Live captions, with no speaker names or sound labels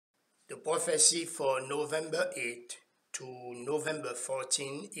prophecy for November 8 to November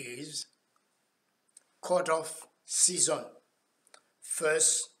 14 is cut-off season.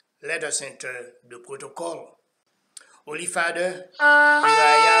 First, let us enter the protocol. Holy Father, here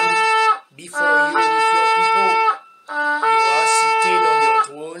I am before you with your people. You are seated on your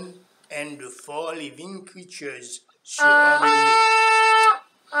throne, and the four living creatures surrounding you.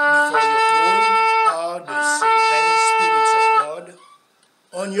 Before your throne are the seven spirits of God.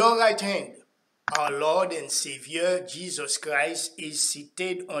 On your right hand, our Lord and Savior, Jesus Christ, is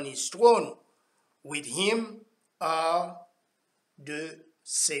seated on his throne. With him are the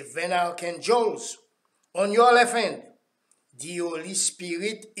seven archangels. On your left hand, the Holy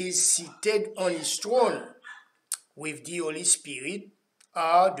Spirit is seated on his throne. With the Holy Spirit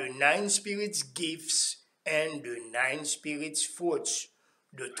are the nine spirits' gifts and the nine spirits' fruits.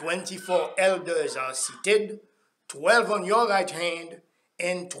 The 24 elders are seated, 12 on your right hand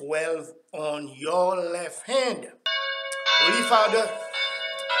and 12 on your left hand. Holy Father,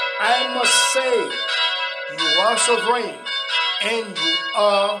 I must say, you are sovereign and you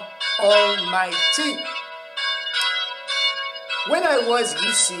are almighty. When I was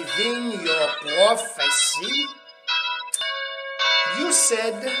receiving your prophecy, you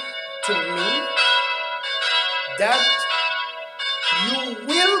said to me that you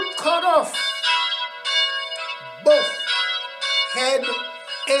will cut off both head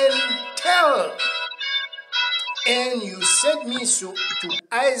and tail. And you sent me to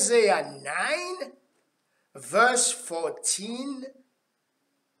Isaiah 9, verse 14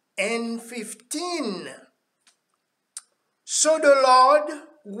 and 15. So the Lord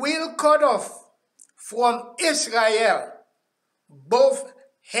will cut off from Israel both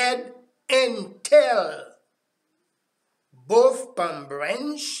head and tail, both palm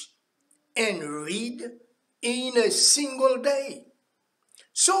branch and reed in a single day.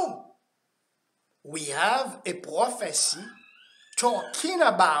 So, we have a prophecy talking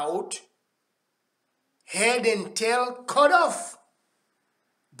about head and tail cut off.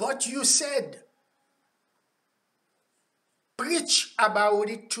 But you said, preach about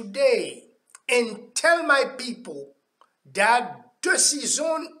it today and tell my people that the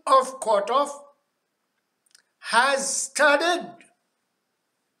season of cut off has started.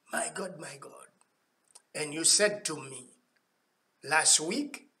 My God, my God. And you said to me, last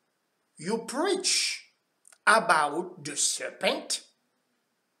week, you preached about the serpent,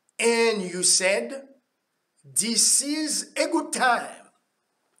 and you said, this is a good time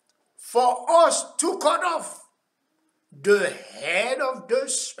for us to cut off the head of the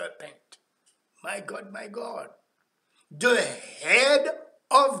serpent. My God, my God. The head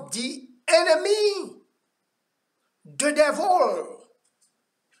of the enemy, the devil.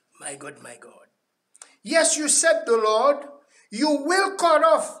 My God, my God. Yes, you said the Lord, you will cut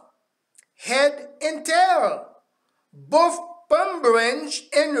off head and tail, both palm branch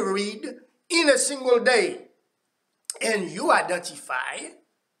and reed in a single day. And you identify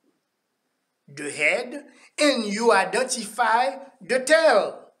the head and you identify the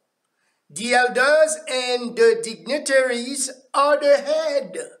tail. The elders and the dignitaries are the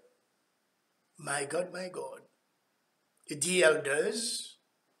head. My God, my God. The elders,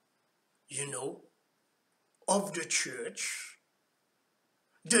 of the church,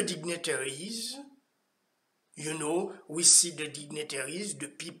 the dignitaries, we see the dignitaries, the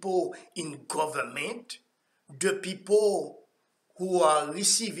people in government, the people who are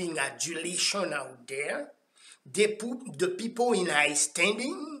receiving adulation out there, the people in high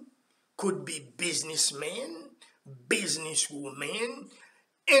standing, could be businessmen, businesswomen,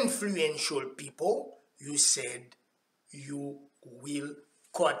 influential people. You said you will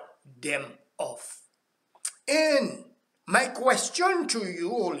cut them off. And my question to you,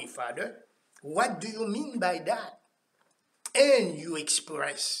 Holy Father, what do you mean by that? And you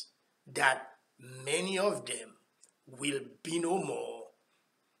express that many of them will be no more.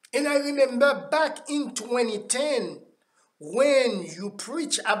 And I remember back in 2010, when you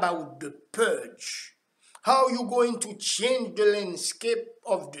preach about the purge, how you're going to change the landscape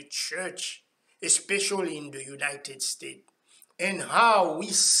of the church, especially in the United States, and how we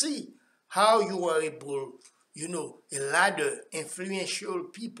see how you are able, a lot of influential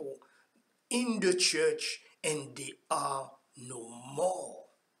people in the church, and they are no more.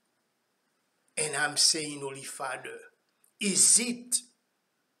 And I'm saying, Holy Father, is it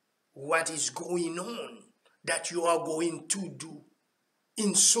what is going on that you are going to do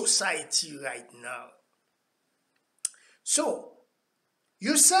in society right now? So,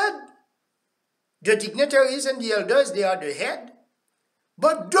 you said the dignitaries and the elders, they are the head,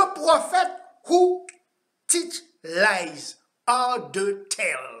 but the prophet who teach lies are the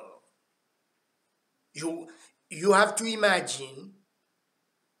tail. You have to imagine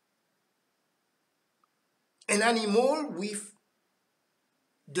an animal with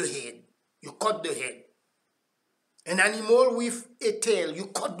the head. You cut the head. An animal with a tail. You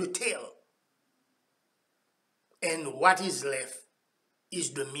cut the tail. And what is left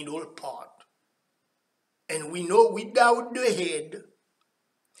is the middle part. And we know without the head,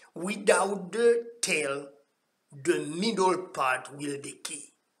 without the tail, the middle part will decay.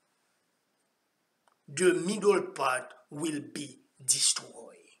 The middle part will be destroyed.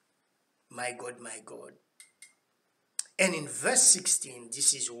 My God, my God. And in verse 16,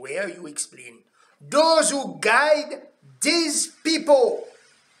 this is where you explain, those who guide these people,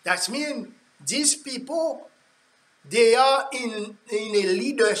 that means these people, they are in a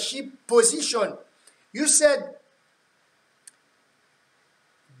leadership position. You said,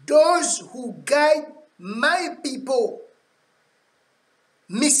 those who guide my people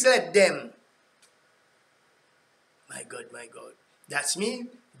misled them. My God, my God. That's mean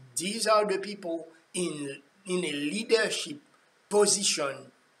these are the people in a leadership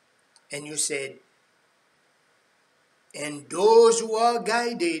position. And you said, and those who are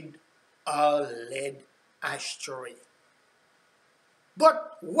guided are led astray.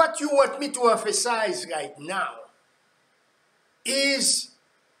 But what you want me to emphasize right now is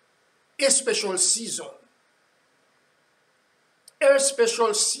a special season. A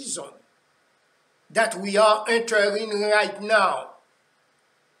special season that we are entering right now.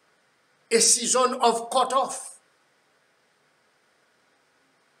 A season of cutoff.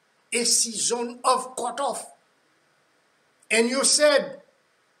 A season of cutoff. And you said,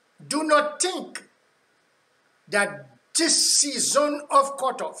 do not think that this season of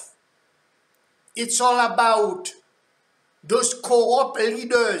cutoff, it's all about those corrupt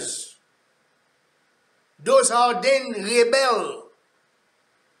leaders, those hardened rebels,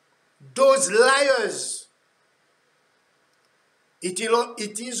 those liars. It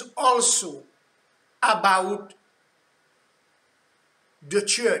is also about the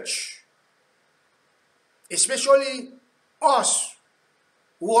church, especially us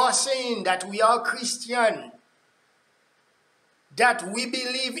who are saying that we are Christian, that we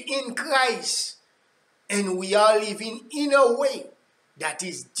believe in Christ, and we are living in a way that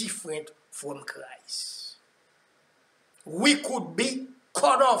is different from Christ. We could be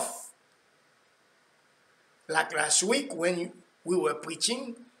cut off. Like last week when we were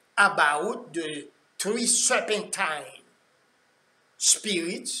preaching about the 3 serpentine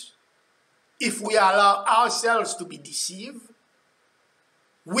spirits, if we allow ourselves to be deceived,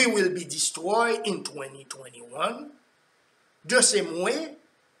 we will be destroyed in 2021. The same way,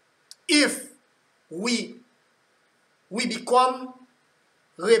 if we become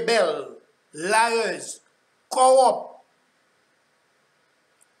rebel, liars, corrupt,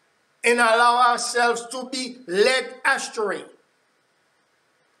 and allow ourselves to be led astray,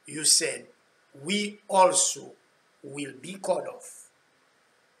 you said, we also will be cut off.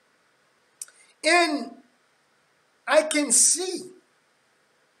 And I can see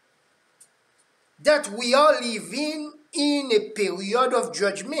that we are living in a period of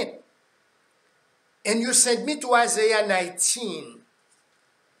judgment. And you sent me to Isaiah 19.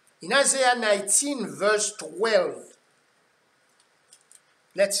 In Isaiah 19, verse 12,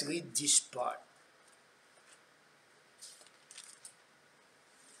 let's read this part.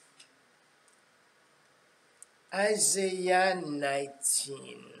 Isaiah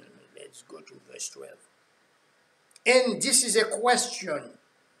 19, let's go to verse 12. And this is a question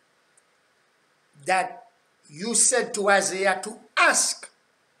that you said to Isaiah to ask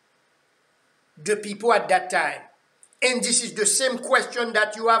the people at that time. And this is the same question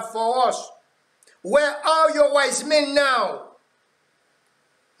that you have for us. Where are your wise men now?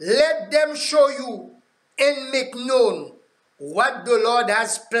 Let them show you and make known what the Lord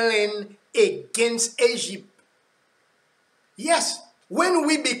has planned against Egypt. Yes, when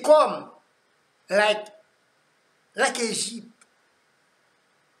we become like Egypt,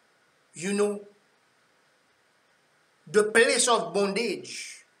 you know, the place of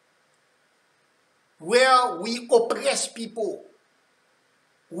bondage, where we oppress people,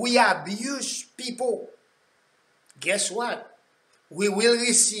 we abuse people, guess what? We will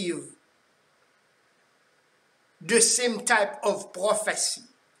receive the same type of prophecy,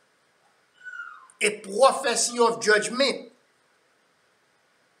 a prophecy of judgment.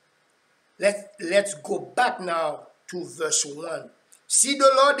 Let's go back now to verse 1. See,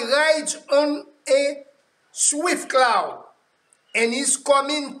 the Lord rides on a swift cloud and is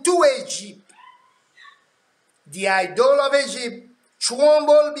coming to Egypt. The idol of Egypt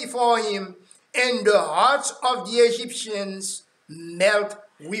trembled before him, and the hearts of the Egyptians melt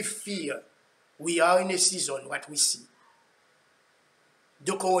with fear. we are in a season, what we see,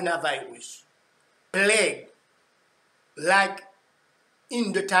 the coronavirus, plague, like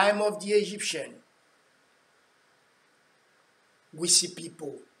in the time of the Egyptian, we see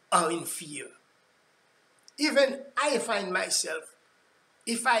people are in fear. Even I find myself,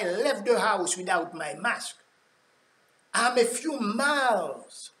 if I left the house without my mask, I'm a few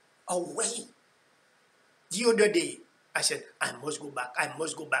miles away. The other day, I said, I must go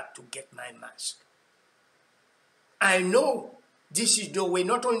back to get my mask. I know this is the way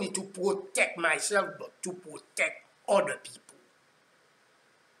not only to protect myself, but to protect other people.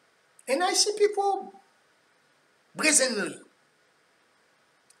 And I see people brazenly,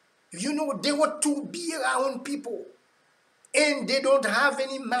 they want to be around people, and they don't have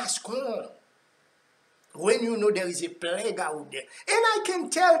any mask on. When there is a plague out there. And I can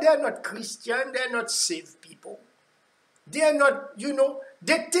tell they're not Christian, they're not saved people. They're not,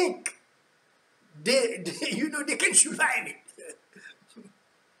 they think they can survive it.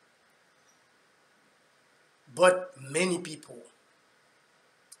 But many people,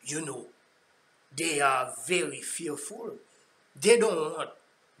 they are very fearful. They don't want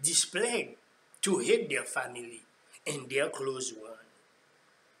this plague to hit their family and their close ones.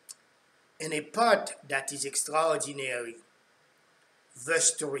 And a part that is extraordinary,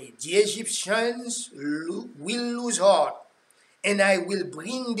 verse 3, the Egyptians will lose heart, and I will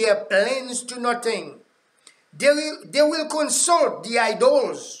bring their plans to nothing. They will consult the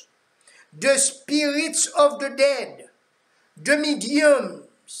idols, the spirits of the dead, the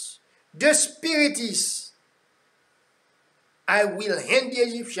mediums, the spiritists. I will hand the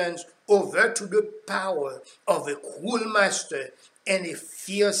Egyptians over to the power of a cruel master, and a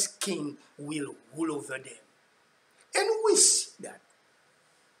fierce king will rule over them. And we see that.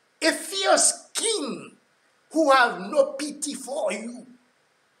 A fierce king who has no pity for you.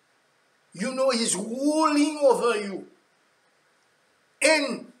 He's ruling over you.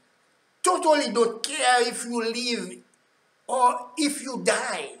 And totally don't care if you live or if you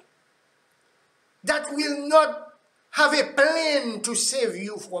die. That will not have a plan to save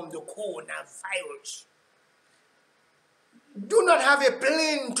you from the coronavirus. Do not have a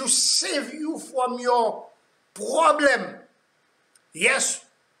plan to save you from your problem. Yes,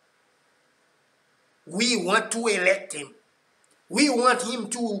 we want to elect him. We want him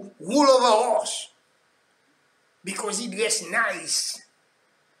to rule over us because he dressed nice.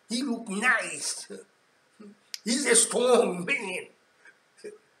 He look nice. He's a strong man.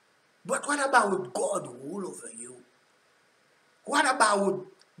 But what about God rule over you? What about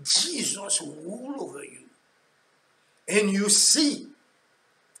Jesus rule over you? And you see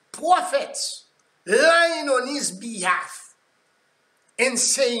prophets lying on his behalf and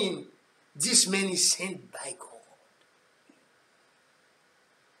saying, this man is sent by God.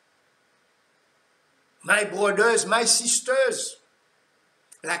 My brothers, my sisters,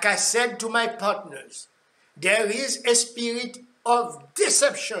 like I said to my partners, there is a spirit of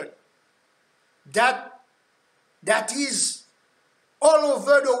deception that is all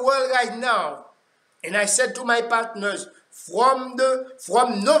over the world right now. And I said to my partners, from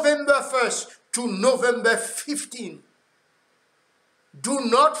November 1st to November 15th, do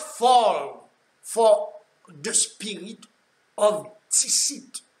not fall for the spirit of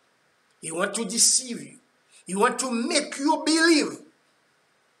deceit. He wants to deceive you. He wants to make you believe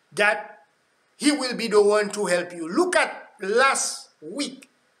that he will be the one to help you. Look at last week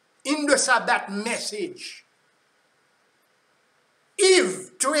in the Sabbath message.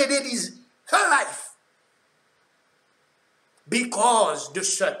 Eve traded her life because the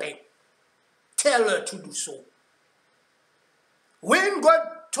serpent tell her to do so. When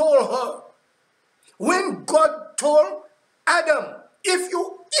God told Adam, if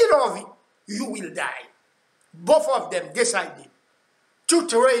you eat of it, you will die. Both of them decided to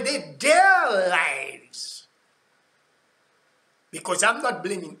trade their lives. Because I'm not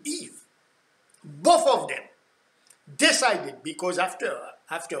blaming Eve. Both of them decided, because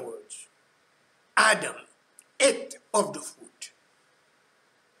afterwards, Adam ate of the fruit.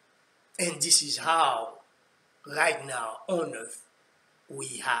 And this is how, right now on earth,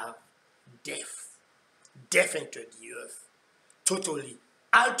 we have death. Death entered the earth, totally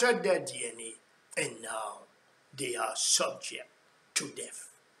altered their DNA, and now they are subject to death.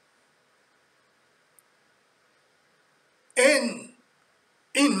 And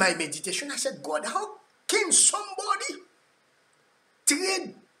in my meditation, I said, God, how can somebody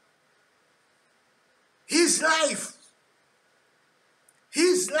trade his life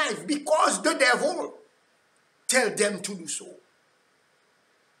because the devil tell them to do so?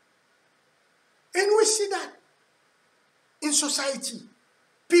 And we see that in society.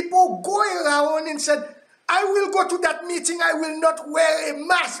 People go around and said, I will go to that meeting, I will not wear a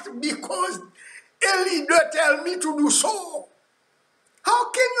mask because a leader tell me to do so. How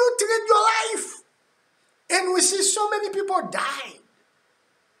can you trade your life? And we see so many people die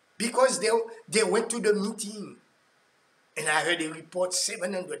because they went to the meeting. And I heard a report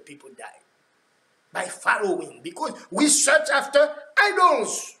 700 people died by following, because we search after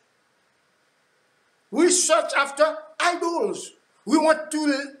idols. We search after idols. We want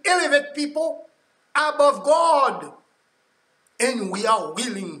to elevate people above God. And we are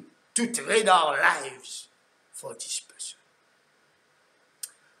willing to trade our lives for this person.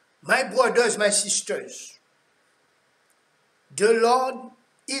 My brothers, my sisters, the Lord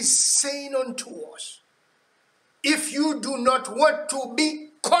is saying unto us, if you do not want to be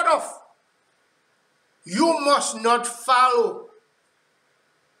cut off, you must not follow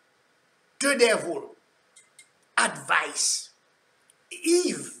the devil advice.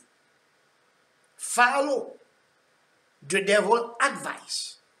 Eve follow the devil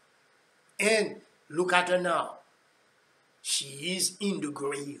advice. And look at her now. She is in the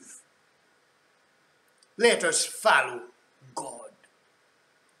grave. Let us follow God.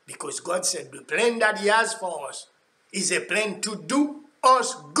 Because God said the plan that he has for us is a plan to do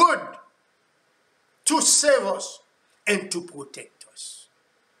us good, to save us, and to protect us.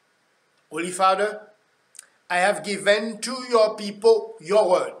 Holy Father, I have given to your people your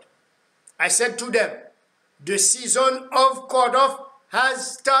word. I said to them, the season of cut off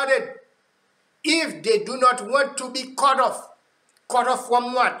has started. If they do not want to be cut off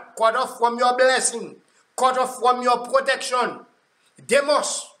from what? Cut off from your blessing, cut off from your protection, they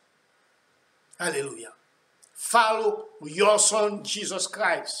must, hallelujah, follow your Son, Jesus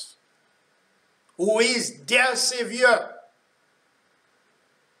Christ, who is their Savior.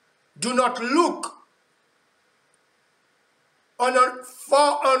 Do not look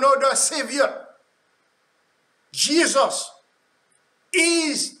for another Savior. Jesus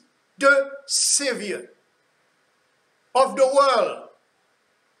is the Savior of the world.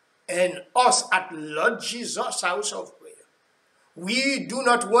 And us at Lord Jesus House of Prayer, we do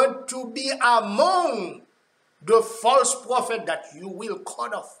not want to be among the false prophet that you will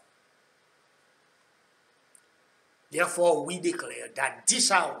cut off. Therefore, we declare that this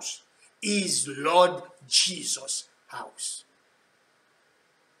house is Lord Jesus' house.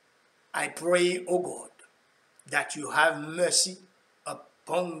 I pray, O God, that you have mercy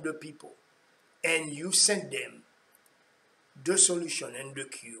upon the people and you send them the solution and the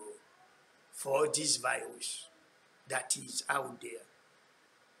cure for this virus that is out there.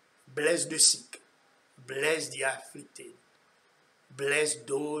 Bless the sick, bless the afflicted, bless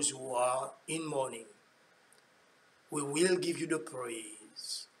those who are in mourning. We will give you the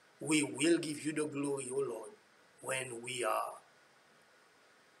praise. We will give you the glory, O Lord, when we are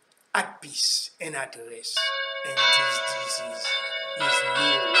at peace and at rest, and this disease is no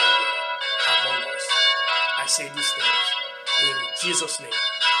longer among us. I say these things in Jesus' name.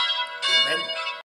 Amen.